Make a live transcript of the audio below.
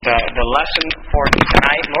The lesson for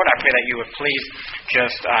tonight, Lord, I pray that you would please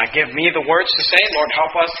just give me the words to say. Lord,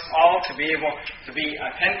 help us all to be able to be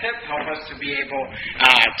attentive. Help us to be able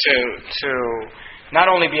to not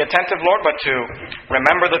only be attentive, Lord, but to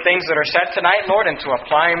remember the things that are said tonight, Lord, and to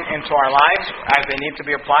apply them into our lives as they need to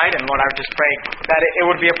be applied. And Lord, I just pray that it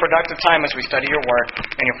would be a productive time as we study your word.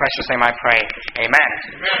 In your precious name I pray. Amen.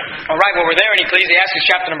 All right, well, we're there in Ecclesiastes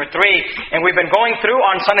chapter number 3, and we've been going through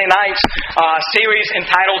on Sunday nights a series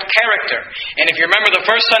entitled Character. And if you remember the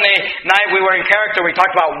first Sunday night we were in character, we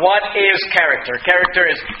talked about what is character. Character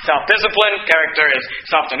is self-discipline. Character is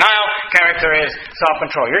self-denial. Character is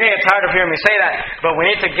self-control. You're going to get tired of hearing me say that, but we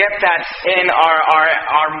need to get that in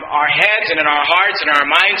our heads and in our hearts and our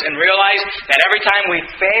minds and realize that every time we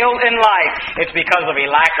fail in life, it's because of a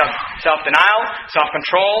lack of self-denial,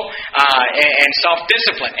 self-control, and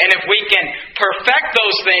self-discipline. And if we can perfect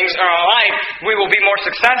those things in our life, we will be more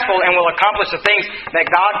successful and will accomplish the things that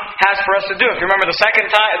God has for us to do. If you remember the second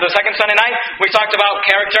Sunday night, we talked about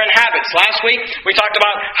character and habits. Last week, we talked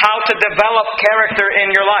about how to develop character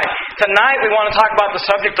in your life. Tonight, we want to talk about the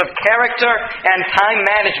subject of character and time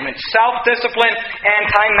management, self-discipline and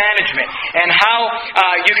time management, and how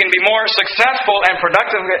you can be more successful and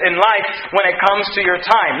productive in life when it comes to your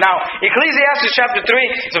time. Now, Ecclesiastes chapter 3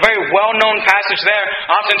 is a very well-known passage there.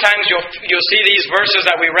 Oftentimes you'll see these verses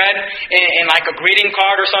that we read in like a greeting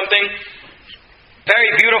card or something.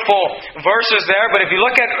 Very beautiful verses there, but if you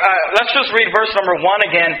look at, let's just read verse number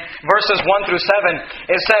 1 again, verses 1 through 7.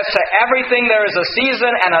 It says, "To everything there is a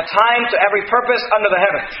season and a time to every purpose under the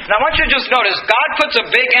heaven." Now I want you to just notice, God puts a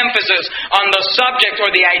big emphasis on the subject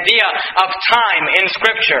or the idea of time in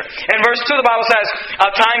Scripture. In verse 2 the Bible says, "A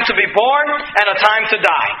time to be born and a time to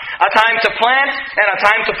die. A time to plant and a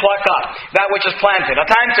time to pluck up that which is planted. A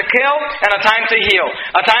time to kill and a time to heal.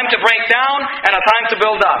 A time to break down and a time to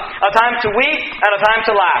build up. A time to weep and a time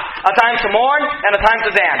to laugh, a time to mourn, and a time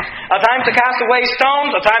to dance, a time to cast away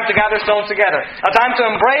stones, a time to gather stones together, a time to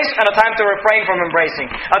embrace, and a time to refrain from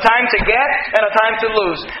embracing, a time to get, and a time to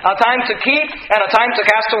lose, a time to keep, and a time to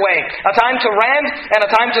cast away, a time to rend, and a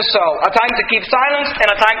time to sow, a time to keep silence,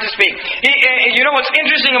 and a time to speak." You know what's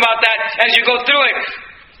interesting about that as you go through it?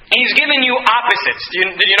 He's giving you opposites.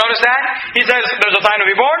 Did you notice that? He says there's a time to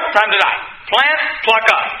be born, time to die. Plant, pluck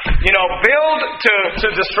up. Build to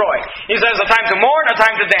destroy. He says a time to mourn, a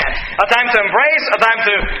time to dance. A time to embrace, a time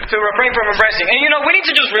to refrain from embracing. And we need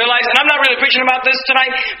to just realize, and I'm not really preaching about this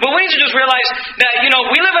tonight, but we need to just realize that,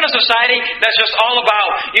 we live in a society that's just all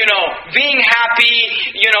about, being happy,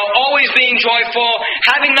 always being joyful,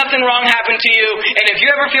 having nothing wrong happen to you. And if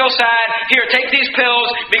you ever feel sad, here, take these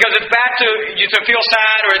pills because it's bad to feel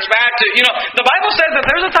sad or it's bad to, the Bible says that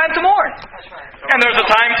there's a time to mourn. That's right. And there's a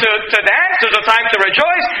time to dance, there's a time to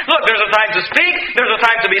rejoice. Look, there's a time to speak, there's a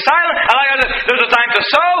time to be silent. There's a time to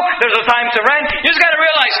sow, there's a time to rent. You just got to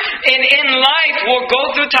realize, in life, we'll go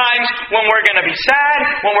through times when we're going to be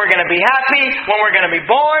sad, when we're going to be happy, when we're going to be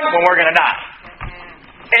born, when we're going to die.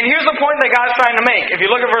 And here's the point that God's trying to make. If you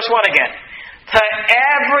look at verse 1 again. "To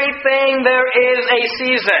everything there is a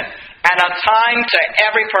season, and a time to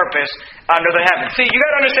every purpose under the heaven." See, you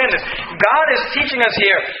got to understand this. God is teaching us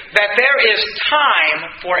here that there is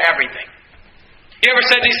time for everything. You ever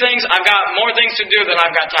said these things? I've got more things to do than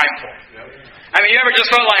I've got time for. You ever just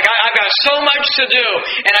felt like, I've got so much to do,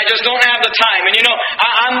 and I just don't have the time? And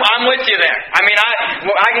I'm with you there.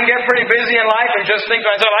 I can get pretty busy in life and just think to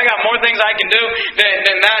myself, I got more things I can do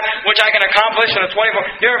than that which I can accomplish in a 24.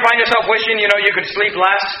 You ever find yourself wishing, you could sleep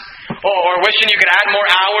less? Or wishing you could add more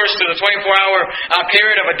hours to the 24-hour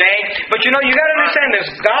period of a day? But you got to understand this.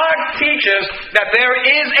 God teaches that there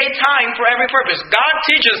is a time for every purpose. God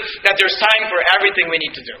teaches that there's time for everything we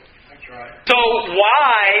need to do. So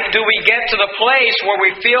why do we get to the place where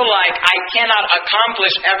we feel like I cannot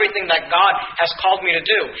accomplish everything that God has called me to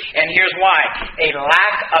do? And here's why. A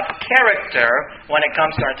lack of character when it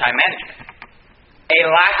comes to our time management. A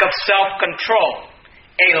lack of self-control.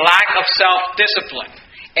 A lack of self-discipline.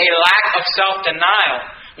 A lack of self-denial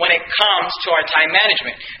when it comes to our time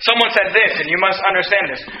management. Someone said this, and you must understand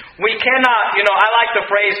this. We cannot, I like the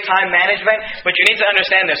phrase time management, but you need to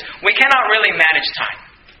understand this. We cannot really manage time.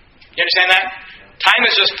 You understand that? Time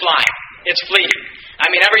is just flying. It's fleeting.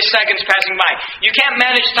 Every second's passing by. You can't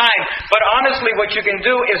manage time, but honestly what you can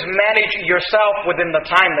do is manage yourself within the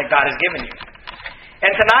time that God has given you. And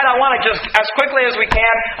tonight I want to just, as quickly as we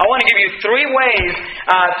can, I want to give you 3 ways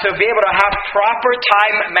to be able to have proper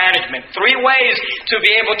time management. 3 ways to be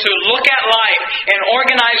able to look at life and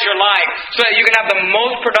organize your life so that you can have the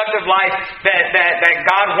most productive life that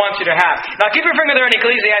God wants you to have. Now keep your finger there in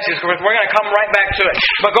Ecclesiastes because we're going to come right back to it.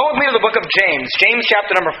 But go with me to the book of James. James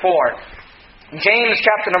chapter number 4. James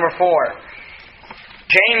chapter number 4.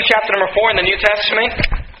 James chapter number 4 in the New Testament.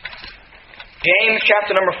 James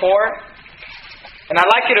chapter number 4. And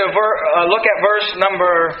I'd like you to look at verse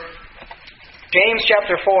number... James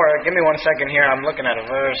chapter 4. Give me 1 second here. I'm looking at a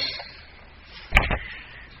verse.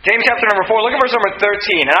 James chapter number 4. Look at verse number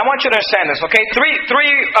 13. And I want you to understand this, okay? Three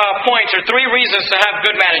points or three reasons to have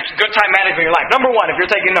good time management in your life. Number one, if you're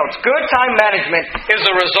taking notes, good time management is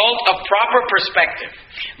the result of proper perspective.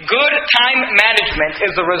 Good time management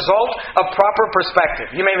is the result of proper perspective.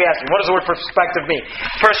 You may be asking, what does the word perspective mean?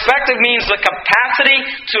 Perspective means the capacity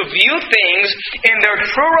to view things in their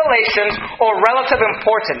true relations or relative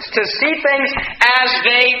importance, to see things as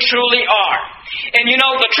they truly are. And you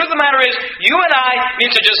know, the truth of the matter is, you and I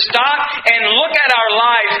need to just stop and look at our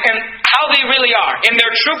lives and how they really are, in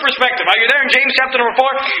their true perspective. Are you there in James chapter number 4?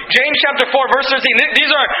 James chapter 4, verse 13.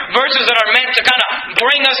 These are verses that are meant to kind of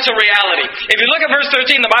bring us to reality. If you look at verse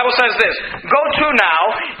 13, the Bible says this, "Go to now,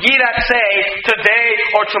 ye that say, today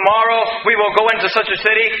or tomorrow we will go into such a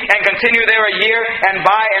city and continue there a year and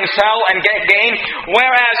buy and sell and get gain,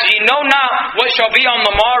 whereas ye know not what shall be on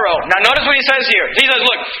the morrow." Now notice what he says here. He says,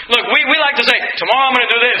 look, we like to say, tomorrow I'm going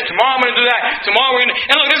to do this, tomorrow I'm going to do that, tomorrow we're going to...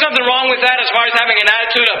 And look, there's nothing wrong with that as far as having an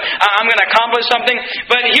attitude of, I'm going to accomplish something.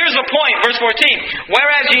 But here's the point, verse 14.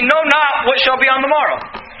 "Whereas ye know not what shall be on the morrow."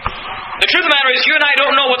 The truth of the matter is, you and I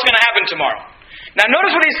don't know what's going to happen tomorrow. Now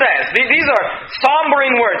notice what he says. These are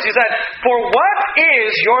sombering words. He says, "For what is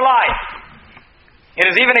your life? It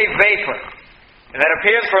is even a vapor that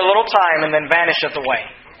appears for a little time and then vanisheth away."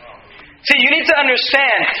 See, you need to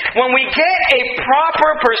understand, when we get a proper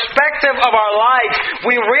perspective of our lives,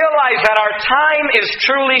 we realize that our time is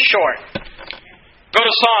truly short. Go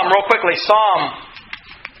to Psalm real quickly. Psalm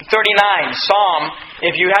 39. Psalm,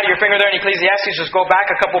 if you had your finger there in Ecclesiastes, just go back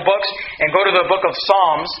a couple books and go to the book of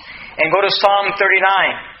Psalms and go to Psalm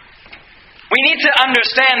 39. We need to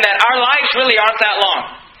understand that our lives really aren't that long.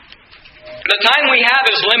 The time we have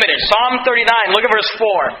is limited. Psalm 39, look at verse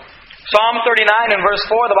 4. Psalm 39 and verse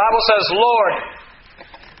 4, the Bible says, Lord.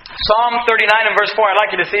 Psalm 39 and verse 4, I'd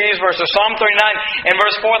like you to see these verses. Psalm 39 and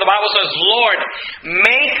verse 4, the Bible says, "Lord,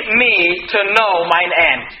 make me to know mine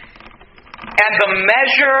end, and the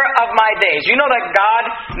measure of my days." You know that God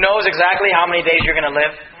knows exactly how many days you're going to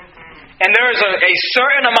live? And there is a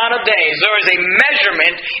certain amount of days. There is a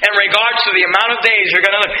measurement in regards to the amount of days you're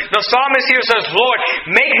going to live. The psalmist here says, "Lord,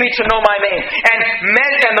 make me to know my name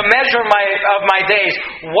and the measure of my days,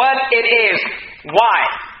 what it is. Why?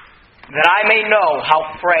 That I may know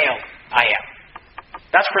how frail I am."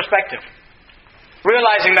 That's perspective.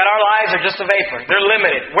 Realizing that our lives are just a vapor. They're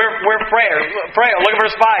limited. We're frail. Look at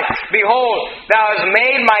verse 5. "Behold, thou hast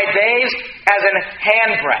made my days as an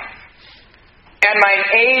handbreadth, and mine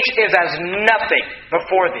age is as nothing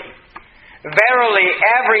before thee. Verily,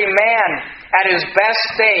 every man at his best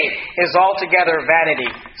state is altogether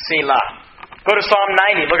vanity. Selah." Go to Psalm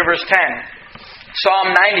 90. Look at verse 10.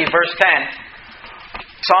 Psalm 90, verse 10.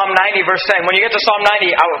 Psalm 90, verse 10. When you get to Psalm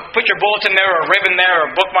 90, I will put your bulletin there or a ribbon there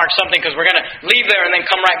or bookmark something, because we're going to leave there and then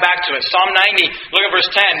come right back to it. Psalm 90, look at verse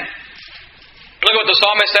 10. Look at what the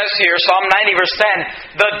psalmist says here. Psalm 90, verse 10.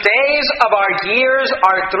 "The days of our years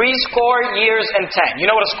are 80 years and 10. You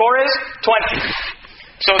know what a score is? 20.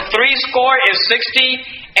 So 80 is 60,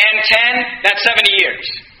 and 10, that's 70 years.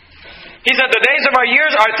 He said, the days of our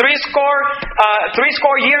years are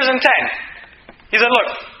 80 years and 10. He said,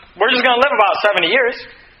 look, we're just going to live about 70 years.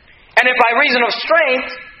 And if by reason of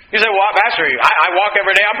strength, you say, well, Pastor, I walk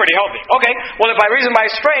every day, I'm pretty healthy. Okay, well, if by reason by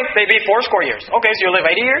strength, they'd be 80 years. Okay, so you'll live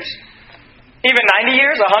 80 years? Even 90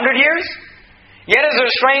 years? 100 years? Yet is there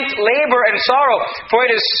strength, labor, and sorrow, for it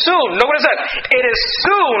is soon, look what it says, it is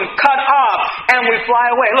soon cut off, and we fly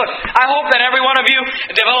away. Look, I hope that every one of you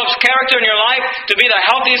develops character in your life to be the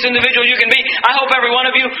healthiest individual you can be. I hope every one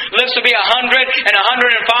of you lives to be 100 and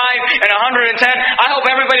 105 and 110. I hope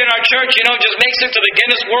everybody in our church, just makes it to the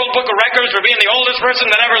Guinness World Book of Records for being the oldest person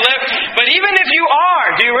that ever lived. But even if you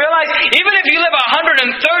are, do you realize, even if you live 130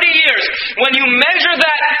 years, when you measure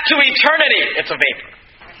that to eternity, it's a vapor.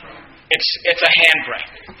 It's a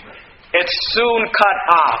handbreadth. It's soon cut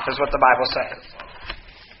off, is what the Bible says.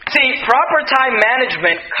 See, proper time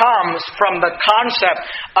management comes from the concept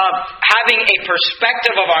of having a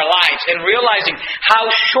perspective of our lives and realizing how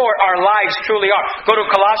short our lives truly are. Go to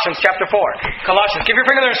Colossians chapter 4. Colossians. Keep your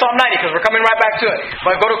finger there in Psalm 90 because we're coming right back to it.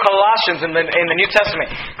 But go to Colossians in the New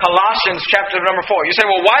Testament. Colossians chapter number 4. You say,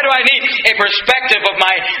 well, why do I need a perspective of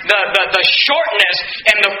the shortness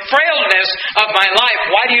and the frailness of my life?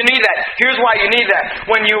 Why do you need that? Here's why you need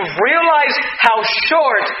that. When you realize how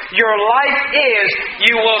short your life is,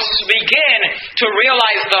 you will begin to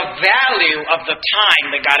realize the value of the time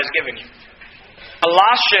that God has given you.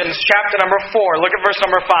 Colossians chapter number 4. Look at verse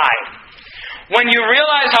number 5. When you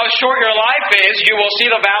realize how short your life is, you will see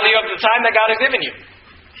the value of the time that God has given you.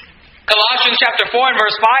 Colossians chapter 4 and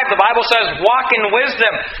verse 5, the Bible says, walk in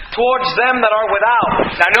wisdom towards them that are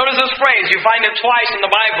without. Now notice this phrase. You find it twice in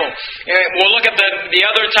the Bible. We'll look at the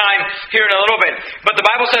other time here in a little bit. But the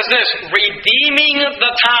Bible says this, redeeming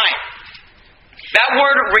the time. That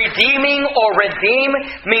word redeeming or redeem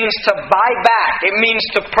means to buy back. It means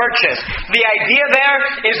to purchase. The idea there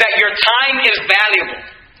is that your time is valuable.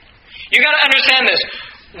 You got to understand this.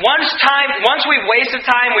 Once we've wasted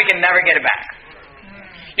time, we can never get it back.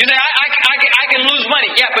 You say, I can lose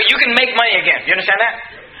money. Yeah, but you can make money again. You understand that?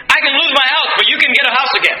 I can lose my house, but you can get a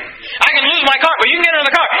house again. I can lose my car, but you can get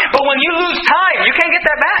another car. But when you lose time, you can't get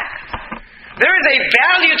that back. There is a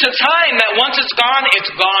value to time that once it's gone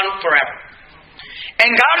forever. And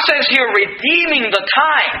God says here, redeeming the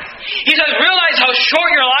time. He says, realize how short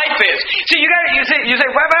your life is. See, you say,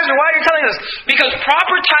 Pastor, why are you telling us? Because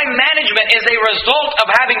proper time management is a result of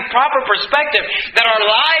having proper perspective that our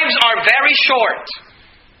lives are very short.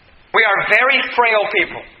 We are very frail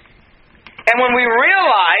people. And when we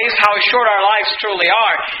realize how short our lives truly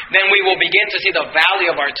are, then we will begin to see the value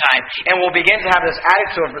of our time. And we'll begin to have this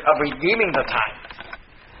attitude of redeeming the time.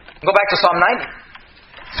 Go back to Psalm 90.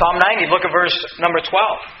 Psalm 90, look at verse number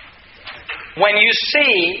 12. When you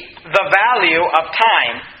see the value of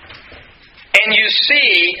time, and you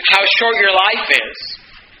see how short your life is,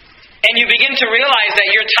 and you begin to realize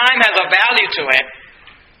that your time has a value to it,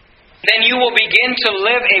 then you will begin to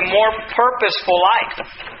live a more purposeful life.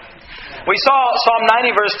 We saw Psalm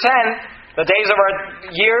 90 verse 10, the days of our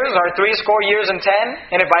years are 80 years, and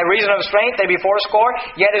if by reason of strength they be 80,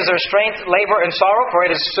 yet is their strength labor and sorrow, for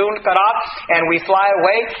it is soon cut off, and we fly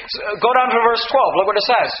away. Go down to verse 12, look what it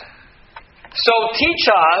says. So teach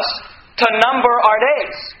us to number our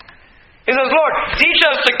days. He says, Lord, teach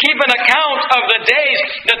us to keep an account of the days,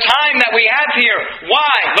 the time that we have here.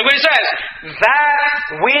 Why? Look what he says.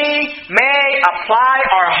 That we may apply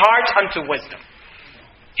our hearts unto wisdom.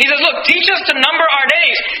 He says, look, teach us to number our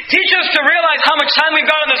days. Teach us to realize how much time we've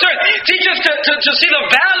got on this earth. Teach us to see the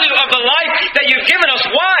value of the life that you've given us.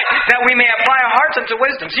 Why? That we may apply our hearts unto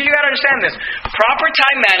wisdom. See, you got to understand this. Proper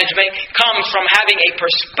time management comes from having a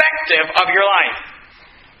perspective of your life.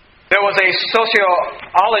 There was a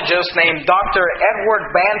sociologist named Dr.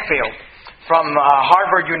 Edward Banfield from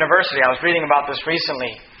Harvard University. I was reading about this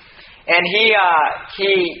recently. And he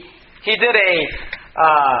did a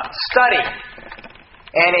study.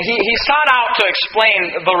 And he sought out to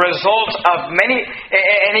explain the results of many,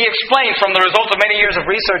 and he explained from the results of many years of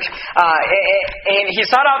research, and he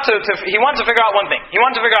sought out he wanted to figure out one thing. He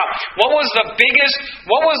wanted to figure out what was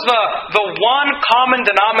the one common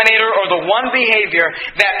denominator or the one behavior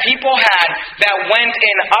that people had that went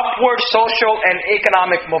in upward social and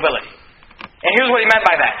economic mobility. And here's what he meant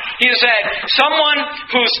by that. He said, someone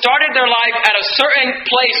who started their life at a certain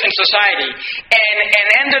place in society and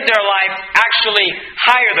ended their life actually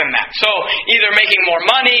higher than that. So either making more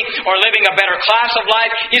money or living a better class of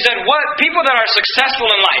life. He said, people that are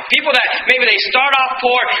successful in life, people that maybe they start off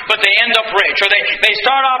poor but they end up rich, or they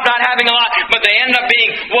start off not having a lot but they end up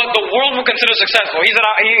being what the world would consider successful. He said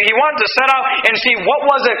he wanted to set out and see what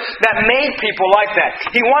was it that made people like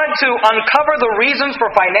that. He wanted to uncover the reasons for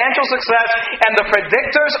financial success and the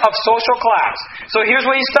predictors of social class. So here's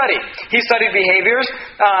what he studied. He studied behaviors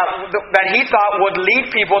that he thought would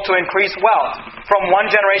lead people to increase wealth from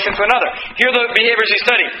one generation to another. Here are the behaviors he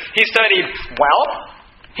studied. He studied wealth.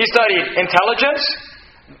 He studied intelligence.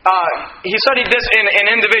 He studied this in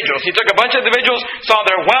individuals. He took a bunch of individuals, saw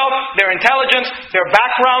their wealth, their intelligence, their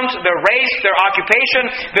backgrounds, their race, their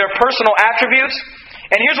occupation, their personal attributes.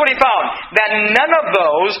 And here's what he found, that none of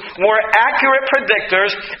those were accurate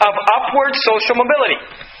predictors of upward social mobility.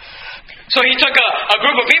 So he took a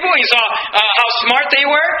group of people, he saw how smart they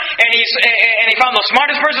were, and he found the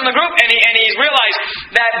smartest person in the group, and he realized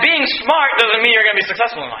that being smart doesn't mean you're going to be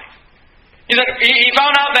successful in life. He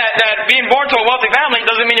found out that being born to a wealthy family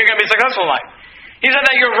doesn't mean you're going to be successful in life. He said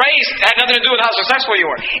that your race had nothing to do with how successful you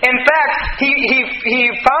were. In fact, he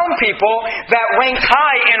found people that ranked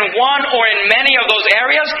high in one or in many of those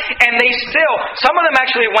areas, and some of them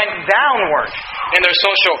actually went downward in their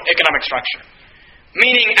social economic structure.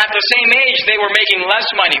 Meaning, at the same age, they were making less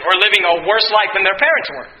money or living a worse life than their parents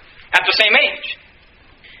were at the same age.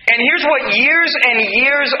 And here's what years and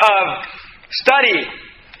years of study,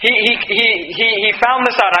 he found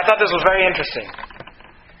this out. I thought this was very interesting.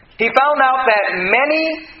 He found out that many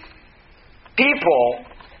people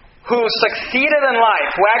who succeeded in life,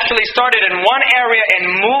 who actually started in one area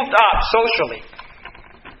and moved up socially,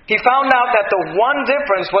 he found out that the one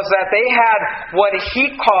difference was that they had what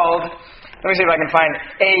he called, let me see if I can find,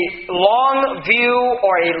 a long view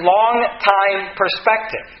or a long time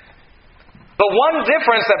perspective. The one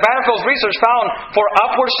difference that Banfield's research found for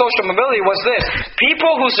upward social mobility was this.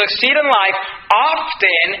 People who succeed in life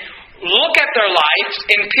often look at their lives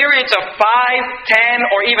in periods of 5,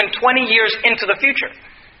 10, or even 20 years into the future.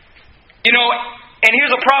 You know, and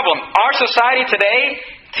here's the problem. Our society today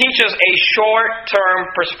teaches a short-term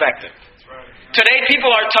perspective. Today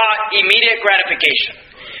people are taught immediate gratification.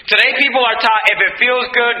 Today people are taught if it feels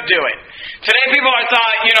good, do it. Today people are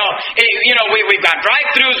taught, we've got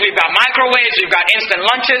drive-thrus, we've got microwaves, we've got instant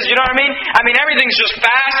lunches, you know what I mean? I mean, everything's just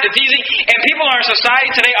fast, it's easy. And people in our society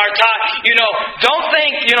today are taught, don't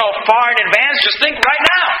think, far in advance, just think right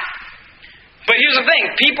now. But here's the thing,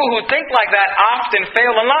 people who think like that often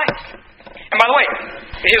fail in life. And by the way,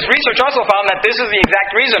 his research also found that this is the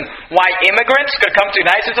exact reason why immigrants could come to the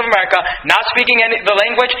United States of America, not speaking the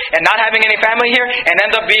language and not having any family here, and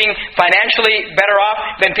end up being financially better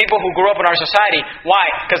off than people who grew up in our society. Why?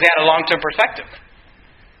 Because they had a long-term perspective.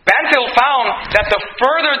 Banfield found that the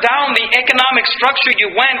further down the economic structure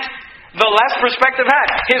you went, the less perspective had.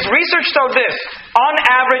 His research showed this. On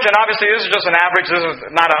average, and obviously this is just an average, this is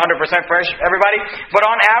not 100% for everybody, but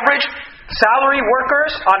on average, salary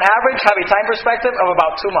workers, on average, have a time perspective of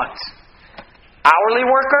about 2 months. Hourly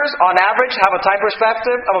workers, on average, have a time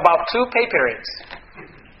perspective of about 2 pay periods.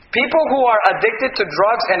 People who are addicted to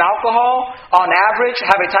drugs and alcohol, on average,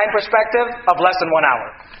 have a time perspective of less than 1 hour.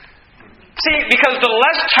 See, because the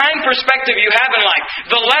less time perspective you have in life,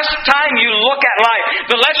 the less time you look at life,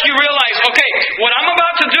 the less you realize, okay, what I'm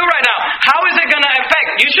about to do right now, how is it going to affect?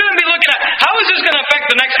 You shouldn't be looking at, how is this going to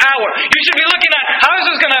affect the next hour? You should be looking at, how is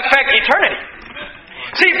this going to affect eternity?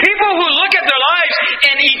 See, people who look at their lives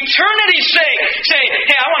in eternity's sake say,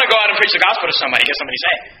 hey, I want to go out and preach the gospel to somebody, get somebody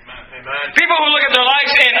saved. Amen. People who look at their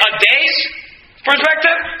lives in a day's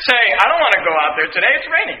perspective say, I don't want to go out there today, it's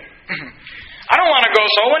raining. I don't want to go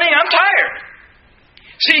soul winning, I'm tired.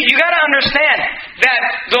 See, you got to understand that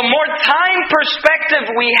the more time perspective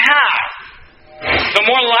we have, the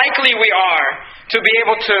more likely we are to be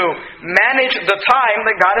able to manage the time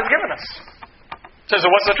that God has given us. So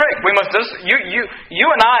what's the trick? We must you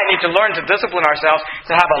and I need to learn to discipline ourselves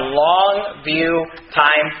to have a long view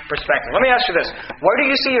time perspective. Let me ask you this. Where do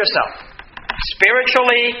you see yourself?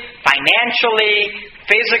 Spiritually, financially,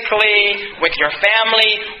 physically, with your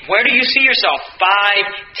family, where do you see yourself 5,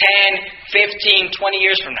 10, 15, 20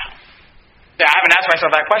 years from now? I haven't asked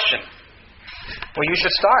myself that question. Well, you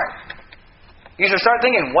should start. You should start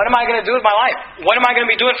thinking, what am I going to do with my life? What am I going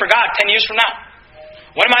to be doing for God 10 years from now?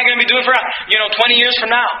 What am I going to be doing for God, 20 years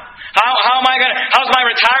from now? How's my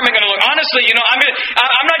retirement going to look? Honestly,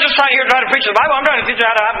 I'm not just trying to preach the Bible. I'm trying to teach you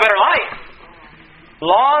how to have a better life.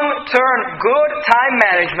 Long-term good time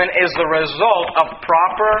management is the result of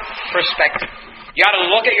proper perspective. You got to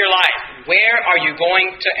look at your life. Where are you going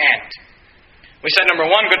to end? We said number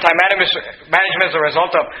 1, good time management is a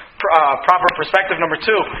result of proper perspective. Number 2,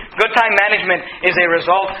 good time management is a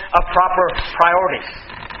result of proper priorities.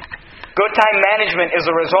 Good time management is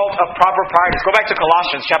a result of proper priorities. Go back to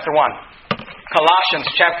Colossians chapter 1. Colossians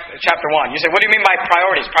chapter 1. You say, what do you mean by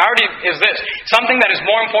priorities? Priority is this. Something that is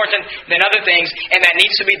more important than other things and that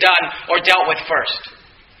needs to be done or dealt with first.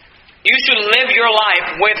 You should live your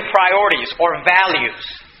life with priorities or values.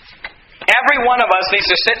 Every one of us needs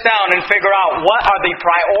to sit down and figure out what are the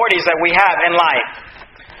priorities that we have in life.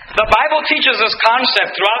 The Bible teaches this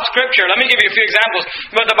concept throughout Scripture. Let me give you a few examples.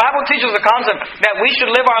 But the Bible teaches the concept that we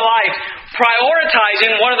should live our life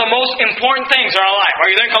prioritizing one of the most important things in our life.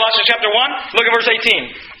 Are you there in Colossians chapter 1? Look at verse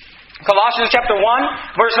 18. Colossians chapter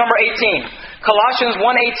 1, verse number 18. Colossians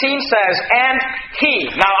 1:18 says, and He.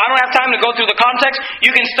 Now, I don't have time to go through the context. You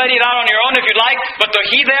can study it out on your own if you'd like. But the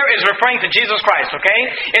He there is referring to Jesus Christ, okay?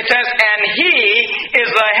 It says, and He is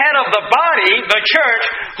the head of the body, the church,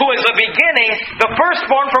 who is the beginning, the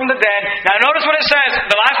firstborn from the dead. Now, notice what it says,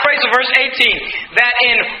 the last phrase of verse 18. That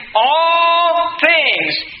in all things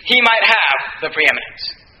He might have the preeminence.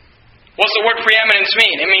 What's the word preeminence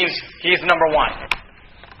mean? It means He's number 1.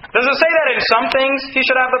 Does it say that in some things He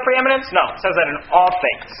should have the preeminence? No, it says that in all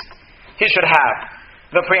things He should have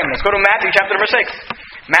the preeminence. Go to Matthew chapter number 6.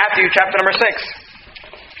 Matthew chapter number 6.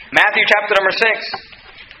 Matthew chapter number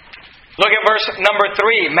 6. Look at verse number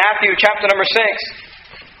 3. Matthew chapter number 6.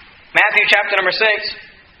 Matthew chapter number 6.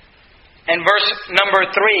 And verse number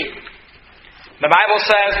 3. The Bible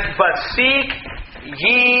says, but seek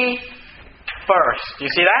ye first. Do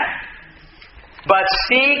you see that? But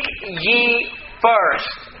seek ye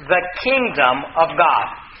first the kingdom of God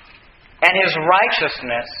and His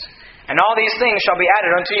righteousness, and all these things shall be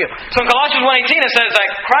added unto you. So in Colossians 1:18 it says that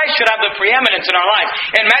Christ should have the preeminence in our lives.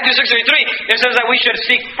 In Matthew 6:33 it says that we should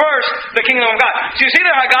seek first the kingdom of God. So you see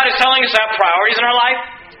there how God is telling us to have priorities in our life?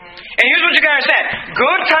 And here's what you got to understand.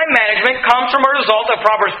 Good time management comes from a result of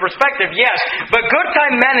proper perspective, yes. But good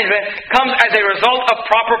time management comes as a result of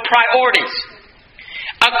proper priorities.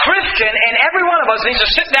 A Christian, and every one of us, needs to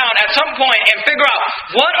sit down at some point and figure out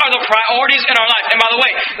what are the priorities in our life. And by the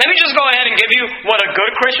way, let me just go ahead and give you what a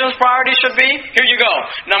good Christian's priorities should be. Here you go.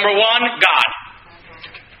 Number 1, God.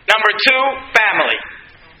 Number 2, family.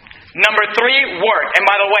 Number 3, work. And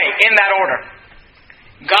by the way, in that order.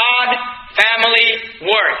 God, family,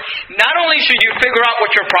 work. Not only should you figure out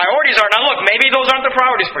what your priorities are. Now look, maybe those aren't the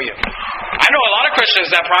priorities for you. I know a lot of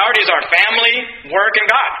Christians that priorities are family, work, and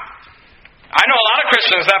God. I know a lot of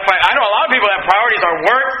Christians I know a lot of people that priorities are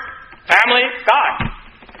work, family, God.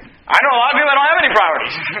 I know a lot of people that don't have any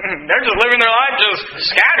priorities. They're just living their life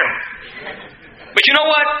just scattered. But you know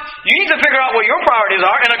what? You need to figure out what your priorities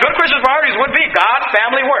are, and a good Christian's priorities would be God,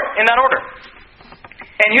 family, work, in that order.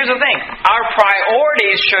 And here's the thing. Our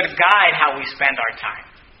priorities should guide how we spend our time.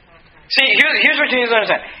 See, here's what you need to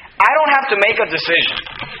understand. I don't have to make a decision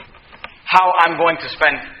how I'm going to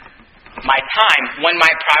spend my time when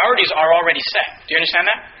my priorities are already set. Do you understand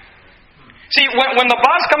that? See, when the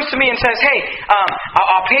boss comes to me and says, "Hey,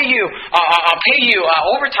 I'll pay you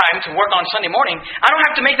overtime to work on Sunday morning," I don't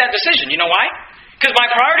have to make that decision. You know why? Because my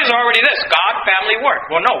priorities are already this: God, family,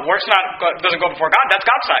 work. Well, no, work's doesn't go before God. That's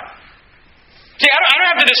God's side. See, I don't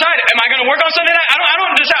have to decide. Am I going to work on Sunday night? I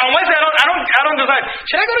don't decide on Wednesday. I don't decide.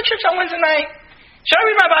 Should I go to church on Wednesday night? Should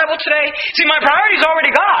I read my Bible today? See, my priority is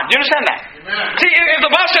already God. Do you understand that? Amen. See, if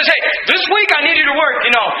the boss says, "Hey, this week I need you to work,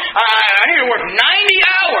 I need you to work 90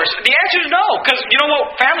 hours," the answer is no, because you know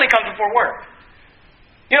what? Family comes before work.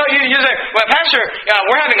 You say, "Well, Pastor,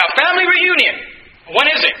 we're having a family reunion. When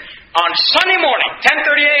is it?" "On Sunday morning,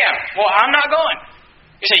 10:30 a.m. Well, I'm not going.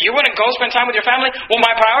 You say, "You wouldn't go spend time with your family?" Well,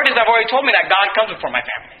 my priorities have already told me that God comes before my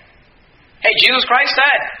family. Hey, Jesus Christ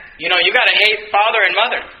said, you got to hate father and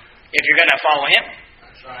mother if you're going to follow Him.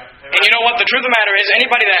 That's right. And you know what? The truth of the matter is,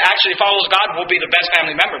 anybody that actually follows God will be the best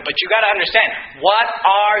family member. But you got to understand, what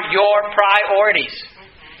are your priorities?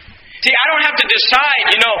 See, I don't have to decide,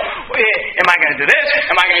 am I going to do this?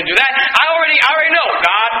 Am I going to do that? I already know.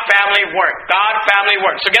 God, family, work. God, family,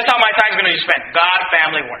 work. So guess how my time's going to be spent? God,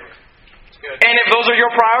 family, work. And if those are your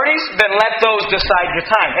priorities, then let those decide your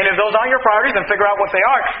time. And if those aren't your priorities, then figure out what they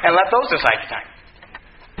are and let those decide your time.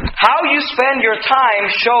 How you spend your time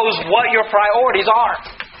shows what your priorities are.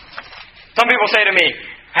 Some people say to me,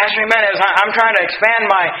 "Pastor Jimenez, I'm trying to expand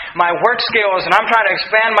my work skills and I'm trying to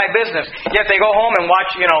expand my business." Yet they go home and watch,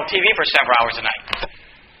 TV for several hours a night.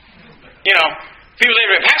 People say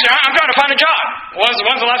to me, "Pastor, I'm trying to find a job.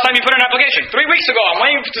 When's the last time you put in an application?" 3 weeks ago. I'm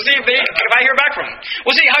waiting to see if I hear back from them.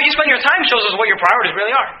 Well, see, how you spend your time shows us what your priorities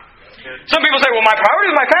really are. Some people say, "Well, my priority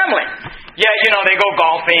is my family." Yeah, they go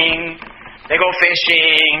golfing. They go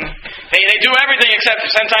fishing. They do everything except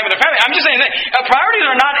spend time with their family. I'm just saying that priorities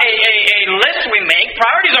are not a list we make.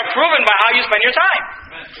 Priorities are proven by how you spend your time.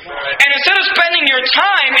 And instead of spending your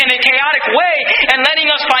time in a chaotic way and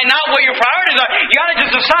letting us find out what your priorities are, you got to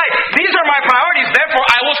just decide, these are my priorities, therefore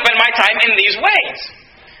I will spend my time in these ways.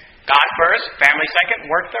 God first, family second,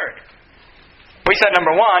 work third. We said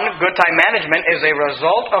number 1, good time management is a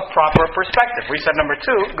result of proper perspective. We said number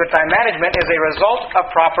 2, good time management is a result of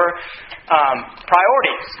proper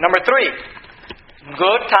priorities. Number 3,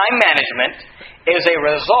 good time management is a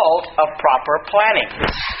result of proper planning.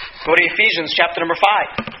 Go to Ephesians chapter number 5.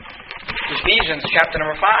 Ephesians chapter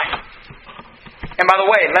number 5. And by the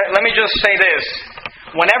way, let me just say this.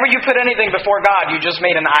 Whenever you put anything before God, you just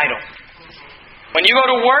made an idol. When you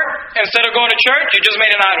go to work, instead of going to church, you just made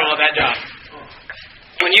an idol of that job.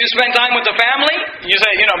 When you spend time with the family, you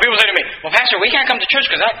say, people say to me, "Well, Pastor, we can't come to church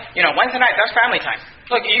because Wednesday night, that's family time."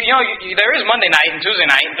 Look, there is Monday night and Tuesday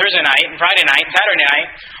night and Thursday night and Friday night and Saturday night.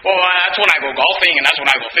 Well, that's when I go golfing and that's when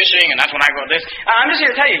I go fishing and that's when I go this. I'm just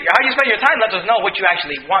here to tell you, how you spend your time lets us know what you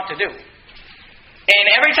actually want to do. And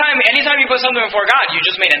anytime you put something before God, you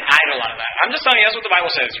just made an idol out of that. I'm just telling you, that's what the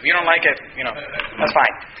Bible says. If you don't like it, that's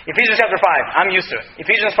fine. Ephesians chapter 5. I'm used to it.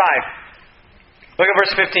 Ephesians 5. Look at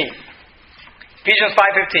verse 15. Ephesians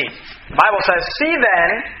 5:15. The Bible says, "See then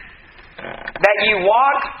that ye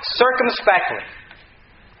walk circumspectly,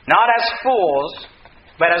 not as fools,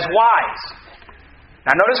 but as wise."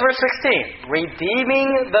 Now notice verse 16.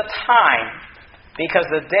 "Redeeming the time, because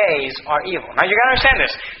the days are evil." Now you got to understand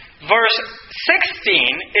this. Verse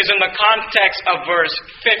 16 is in the context of verse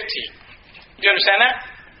 15. Do you understand that?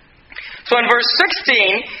 So in verse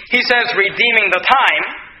 16, he says, "Redeeming the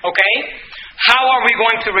time," okay? How are we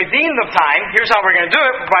going to redeem the time? Here's how we're going to do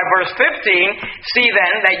it. By verse 15, see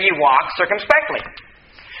then that ye walk circumspectly.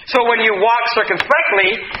 So when you walk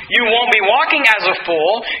circumspectly, you won't be walking as a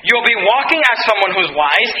fool. You'll be walking as someone who's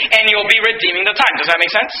wise, and you'll be redeeming the time. Does that make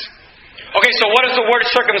sense? Okay, so what does the word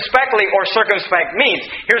circumspectly or circumspect mean?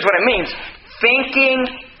 Here's what it means. Thinking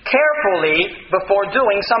carefully before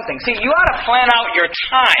doing something. See, you ought to plan out your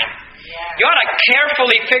time. You ought to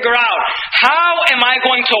carefully figure out, how am I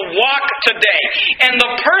going to walk today? And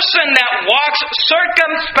the person that walks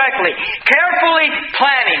circumspectly, carefully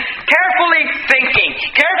planning, carefully thinking,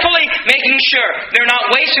 carefully making sure they're not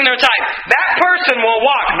wasting their time, that person will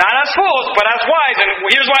walk, not as fools, but as wise. And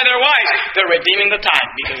here's why they're wise. They're redeeming the time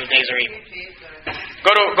because the days are evil.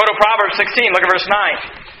 Go to Proverbs 16, look at verse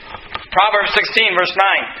 9. Proverbs 16, verse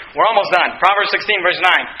 9. We're almost done. Proverbs 16, verse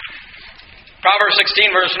 9. Proverbs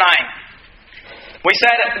 16, verse 9. We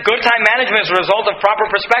said good time management is a result of proper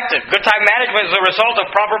perspective. Good time management is a result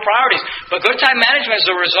of proper priorities. But good time management is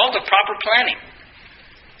a result of proper planning.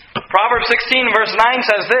 Proverbs 16, verse 9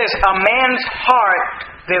 says this, a man's heart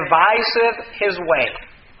deviseth his way.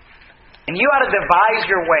 And you ought to devise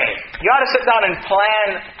your way. You ought to sit down and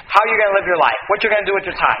plan how you're going to live your life, what you're going to do with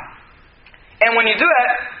your time. And when you do that,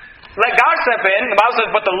 let God step in. The Bible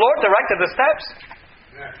says, but the Lord directed the steps.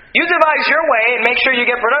 You devise your way and make sure you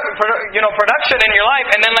get production in your life,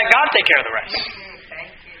 and then let God take care of the rest.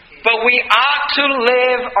 But we ought to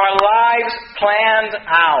live our lives planned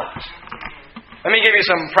out. Let me give you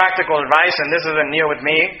some practical advice, and this isn't new with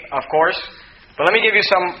me, of course, but let me give you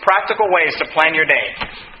some practical ways to plan your day.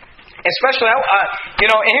 Especially,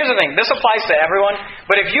 and here's the thing. This applies to everyone.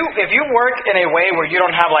 But if you work in a way where you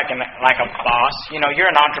don't have like a boss, you're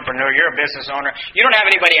an entrepreneur, you're a business owner, you don't have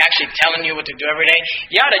anybody actually telling you what to do every day,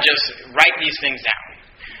 you ought to just write these things down.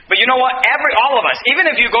 But you know what? All of us,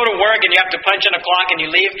 even if you go to work and you have to punch in a clock and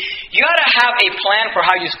you leave, you ought to have a plan for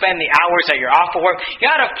how you spend the hours that you're off of work.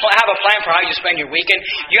 You ought to have a plan for how you spend your weekend.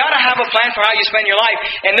 You ought to have a plan for how you spend your life.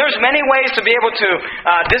 And there's many ways to be able to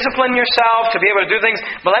discipline yourself, to be able to do things.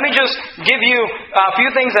 But let me just give you a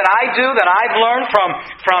few things that I do, that I've learned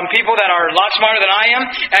from people that are a lot smarter than I am.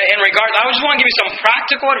 In regards, I just want to give you some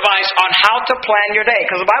practical advice on how to plan your day.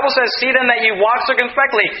 Because the Bible says, see then that you walk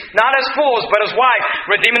circumspectly, not as fools, but as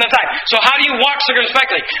wise, redeeming the time. So how do you walk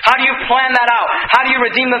circumspectly? How do you plan that out? How do you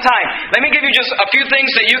redeem the time? Let me give you just a few things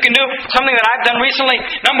that you can do. Something that I've done recently.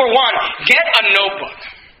 Number one, get a notebook.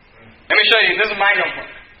 Let me show you. This is my notebook.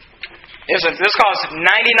 This costs 99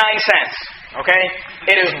 cents. Okay?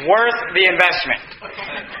 It is worth the investment.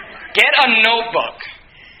 Get a notebook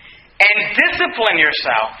and discipline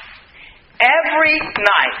yourself every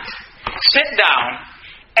night. Sit down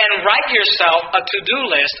and write yourself a to-do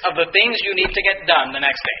list of the things you need to get done the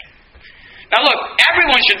next day. Now look,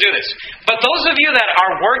 everyone should do this. But those of you that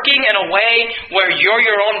are working in a way where you're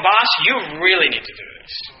your own boss, you really need to do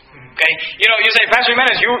this. Okay? You say, Pastor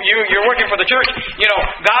Jimenez, you're working for the church.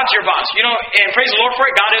 God's your boss. And praise the Lord for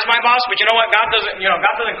it. God is my boss. But you know what? God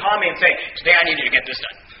doesn't call me and say, today I need you to get this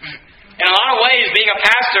done. In a lot of ways, being a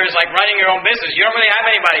pastor is like running your own business. You don't really have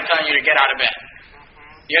anybody telling you to get out of bed.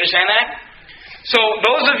 You understand that? So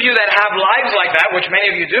those of you that have lives like that, which many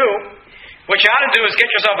of you do, what you ought to do is get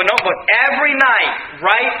yourself a notebook. Every night,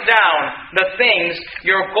 write down the things,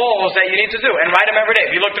 your goals that you need to do. And write them every day.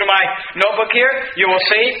 If you look through my notebook here, you will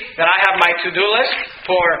see that I have my to-do list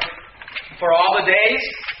for all the days.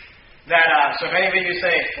 So if any of you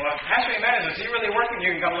say, well, Pastor Jimenez, is he really working?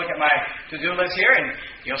 You can come look at my to-do list here, and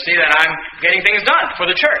you'll see that I'm getting things done for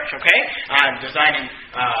the church, okay? I'm designing...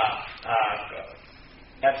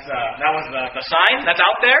 That was the sign that's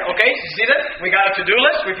out there. Okay, you see this? We got a to-do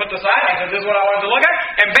list. We put the sign. I said, this is what I wanted to look at.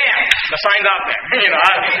 And bam, the sign's out there.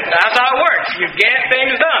 That's how it works. You get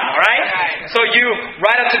things done, all right? So you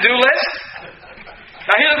write a to-do list.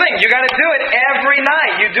 Now here's the thing. You got to do it every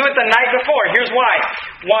night. You do it the night before. Here's why.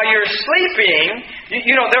 While you're sleeping,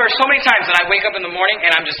 there are so many times that I wake up in the morning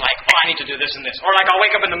and I'm just like, oh, I need to do this and this. Or like I'll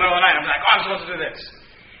wake up in the middle of the night and I'm like, oh, I'm supposed to do this.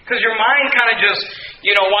 Because your mind kind of just,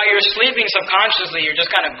 while you're sleeping subconsciously, you're just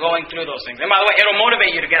kind of going through those things. And by the way, it'll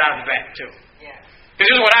motivate you to get out of the bed, too. Because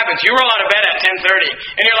here's what happens. You roll out of bed at 10:30,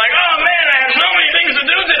 and you're like, oh, man, I have so many things to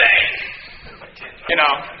do today.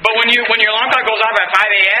 But when your alarm clock goes off at 5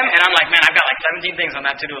 a.m., and I'm like, man, I've got like 17 things on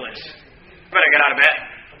that to-do list. You better get out of bed.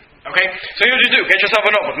 Okay? So here's what you do. Get yourself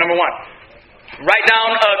a notebook, number one. Write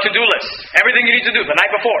down a to-do list. Everything you need to do the night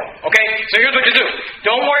before. Okay? So here's what you do.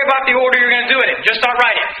 Don't worry about the order you're going to do it in. Just start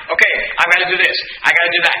writing. Okay, I've got to do this. I got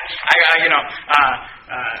to do that.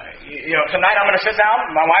 tonight I'm going to sit down,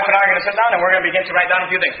 my wife and I are going to sit down, and we're going to begin to write down a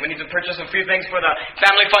few things. We need to purchase a few things for the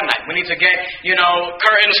family fun night. We need to get,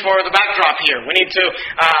 curtains for the backdrop here. We need to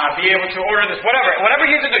be able to order this, whatever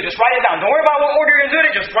you need to do, just write it down. Don't worry about what order you're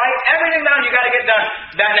doing, just write everything down you got to get done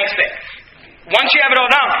that next day. Once you have it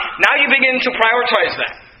all down, now you begin to prioritize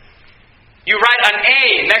that. You write an A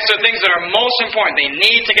next to the things that are most important. They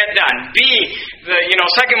need to get done. B,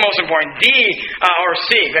 second most important. D, or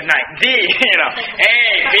C, good night. D, A,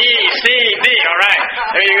 B, C, D. All right,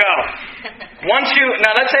 there you go.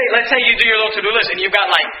 Now let's say you do your little to-do list and you've got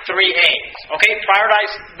like 3 A's. Okay,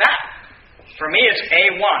 prioritize that. For me, it's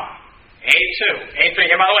A1, A2, A3.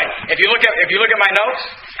 And by the way, if you look at my notes,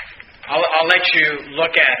 I'll let you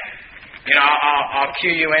look at. I'll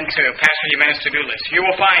cue you into Pastor Jimenez's to-do list. You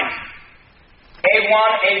will find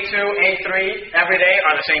A1, A2, A3 every day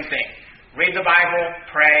are the same thing. Read the Bible,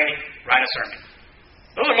 pray, write a sermon.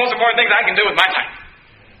 Those are the most important things I can do with my time.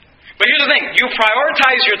 But here's the thing. You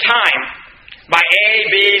prioritize your time by A,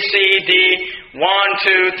 B, C, D, 1,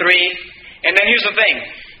 2, 3. And then here's the thing.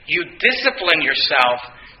 You discipline yourself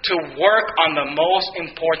to work on the most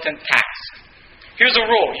important task. Here's the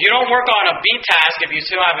rule. You don't work on a B task if you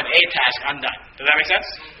still have an A task undone. Does that make sense?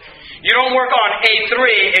 You don't work on A3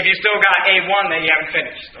 if you still got A1 that you haven't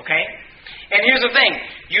finished, okay? And here's the thing.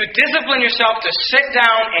 You discipline yourself to sit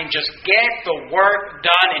down and just get the work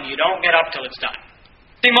done, and you don't get up till it's done.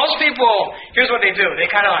 See, most people, here's what they do. They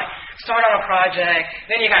kind of start on a project,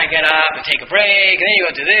 then you kind of get up and take a break, and then you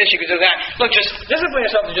go do this, you can do that. Look, just discipline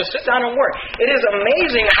yourself to just sit down and work. It is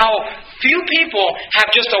amazing how few people have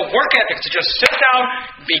just a work ethic to just sit down,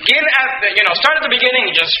 start at the beginning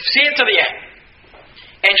and just see it to the end.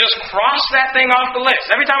 And just cross that thing off the list.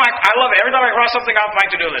 Every time I love it. Every time I cross something off my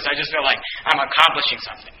to-do list, I just feel like I'm accomplishing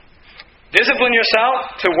something. Discipline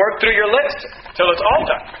yourself to work through your list till it's all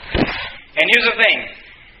done. And here's the thing.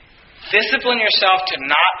 Discipline yourself to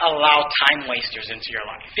not allow time wasters into your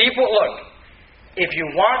life. People, look, if you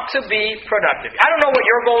want to be productive, I don't know what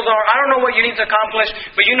your goals are. I don't know what you need to accomplish.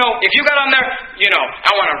 But if you got on there,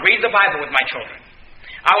 I want to read the Bible with my children.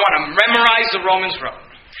 I want to memorize the Romans Road.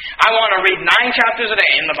 I want to read 9 chapters a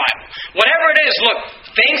day in the Bible. Whatever it is, look,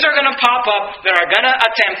 things are going to pop up that are going to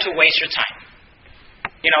attempt to waste your time.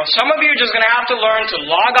 Some of you are just going to have to learn to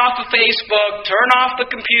log off of Facebook, turn off the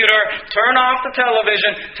computer, turn off the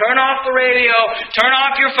television, turn off the radio, turn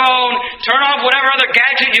off your phone, turn off whatever other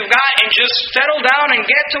gadget you've got, and just settle down and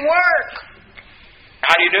get to work.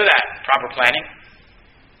 How do you do that? Proper planning.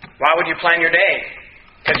 Why would you plan your day?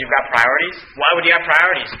 Because you've got priorities. Why would you have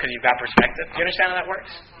priorities? Because you've got perspective. Do you understand how that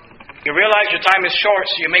works? You realize your time is short,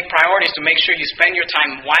 so you make priorities to make sure you spend your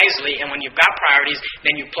time wisely. And when you've got priorities,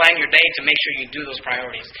 then you plan your day to make sure you do those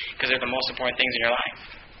priorities, because they're the most important things in your life.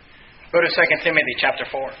 Go to 2 Timothy chapter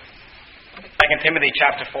 4. 2 Timothy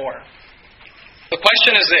chapter 4. The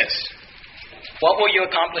question is this. What will you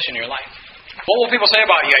accomplish in your life? What will people say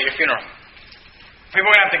about you at your funeral? People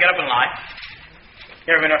are going to have to get up and lie.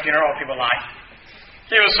 You ever been to a funeral where people lie?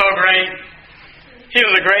 He was so great. He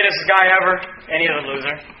was the greatest guy ever, and he's a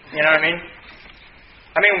loser. You know what I mean?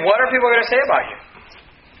 What are people going to say about you?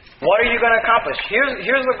 What are you going to accomplish? Here's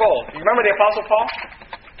the goal. You remember the Apostle Paul?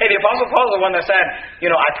 Hey, the Apostle Paul is the one that said,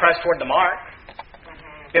 I press toward the mark.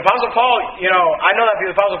 The Apostle Paul, I know that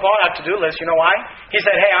the Apostle Paul had a to-do list. You know why? He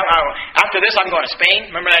said, hey, after this, I'm going to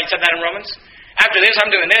Spain. Remember that he said that in Romans? After this,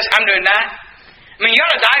 I'm doing this, I'm doing that. You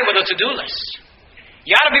got to die with a to-do list.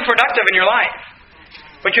 You got to be productive in your life.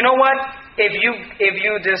 But you know what? If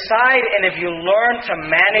you decide and if you learn to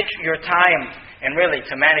manage your time and really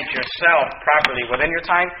to manage yourself properly within your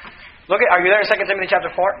time, are you there in 2 Timothy chapter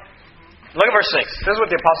 4? Look at verse 6. This is what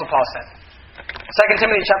the Apostle Paul said. 2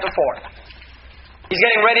 Timothy chapter 4. He's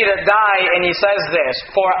getting ready to die and he says this,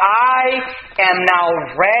 "For I am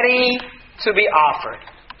now ready to be offered,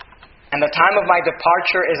 and the time of my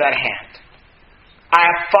departure is at hand. I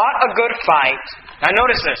have fought a good fight." Now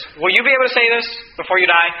notice this. Will you be able to say this before you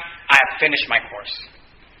die? I have finished my course.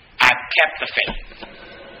 I have kept the faith.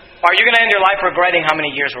 Or are you going to end your life regretting how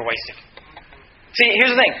many years were wasted? See,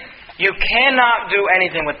 here's the thing. You cannot do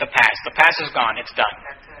anything with the past. The past is gone. It's done.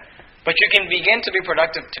 But you can begin to be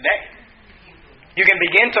productive today. You can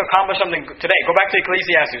begin to accomplish something today. Go back to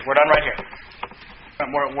Ecclesiastes. We're done right here.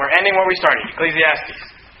 We're ending where we started. Ecclesiastes.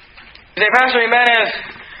 You say, Pastor Jimenez,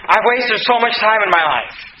 I've wasted so much time in my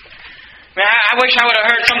life. Man, I wish I would have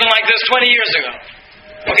heard something like this 20 years ago.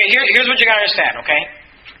 Okay, here's what you got to understand, okay?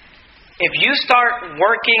 If you start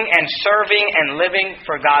working and serving and living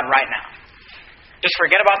for God right now, just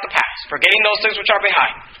forget about the past, forgetting those things which are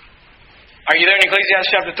behind. Are you there in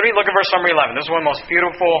Ecclesiastes chapter 3? Look at verse number 11. This is one of the most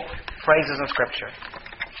beautiful phrases in Scripture.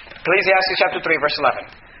 Ecclesiastes chapter 3, verse 11.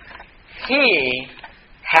 He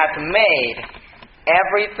hath made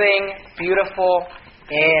everything beautiful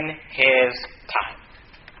in His time.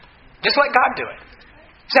 Just let God do it.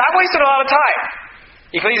 See, I've wasted a lot of time.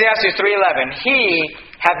 Ecclesiastes 3:11. He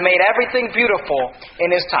hath made everything beautiful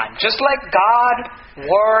in His time. Just let God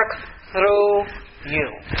work through you.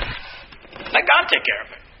 Let God take care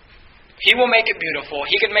of it. He will make it beautiful.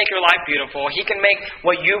 He can make your life beautiful. He can make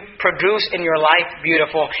what you produce in your life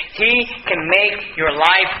beautiful. He can make your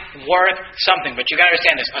life worth something. But you got to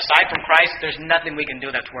understand this. Aside from Christ, there's nothing we can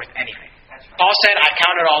do that's worth anything. Paul said, I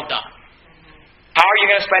count it all done. How are you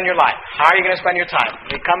going to spend your life? How are you going to spend your time?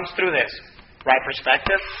 It comes through this. Right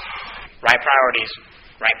perspective, right priorities,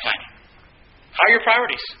 right planning. How are your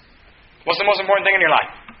priorities? What's the most important thing in your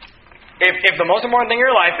life? If the most important thing in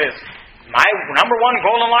your life is, my number one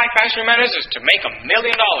goal in life, Pastor Jimenez, is to make $1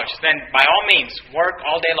 million, then by all means, work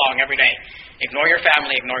all day long, every day. Ignore your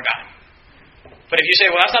family, ignore God. But if you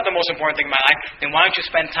say, well, that's not the most important thing in my life, then why don't you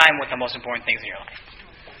spend time with the most important things in your life?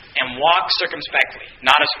 And walk circumspectly,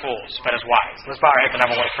 not as fools, but as wise. Let's bow our heads and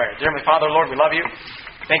have a word of prayer. Dear Heavenly Father, Lord, we love you.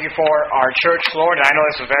 Thank you for our church, Lord. And I know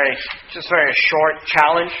this is a very short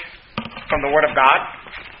challenge from the Word of God.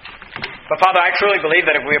 But Father, I truly believe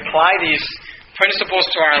that if we apply these principles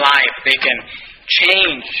to our life, they can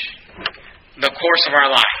change the course of our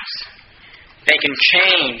lives. They can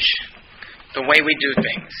change the way we do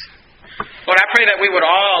things. Lord, I pray that we would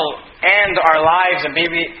all end our lives and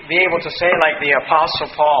be able to say like the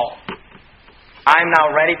Apostle Paul, I'm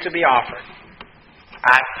now ready to be offered.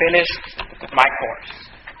 I've finished my course.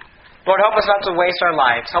 Lord, help us not to waste our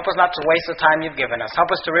lives. Help us not to waste the time you've given us. Help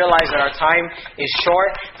us to realize that our time is short,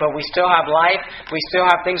 but we still have life. We still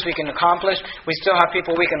have things we can accomplish. We still have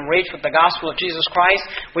people we can reach with the gospel of Jesus Christ.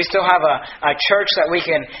 We still have a church that we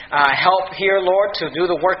can help here, Lord, to do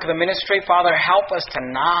the work of the ministry. Father, help us to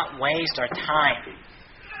not waste our time.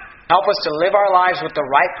 Help us to live our lives with the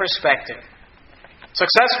right perspective.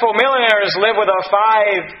 Successful millionaires live with a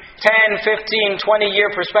 5, 10, 15,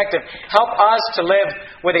 20-year perspective. Help us to live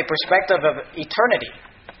with a perspective of eternity.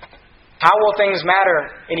 How will things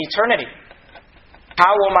matter in eternity? How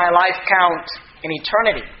will my life count in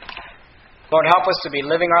eternity? Lord, help us to be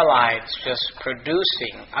living our lives just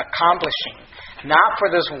producing, accomplishing, not for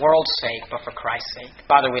this world's sake, but for Christ's sake.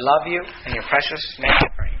 Father, we love you. In your precious name I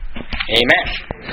pray. Amen.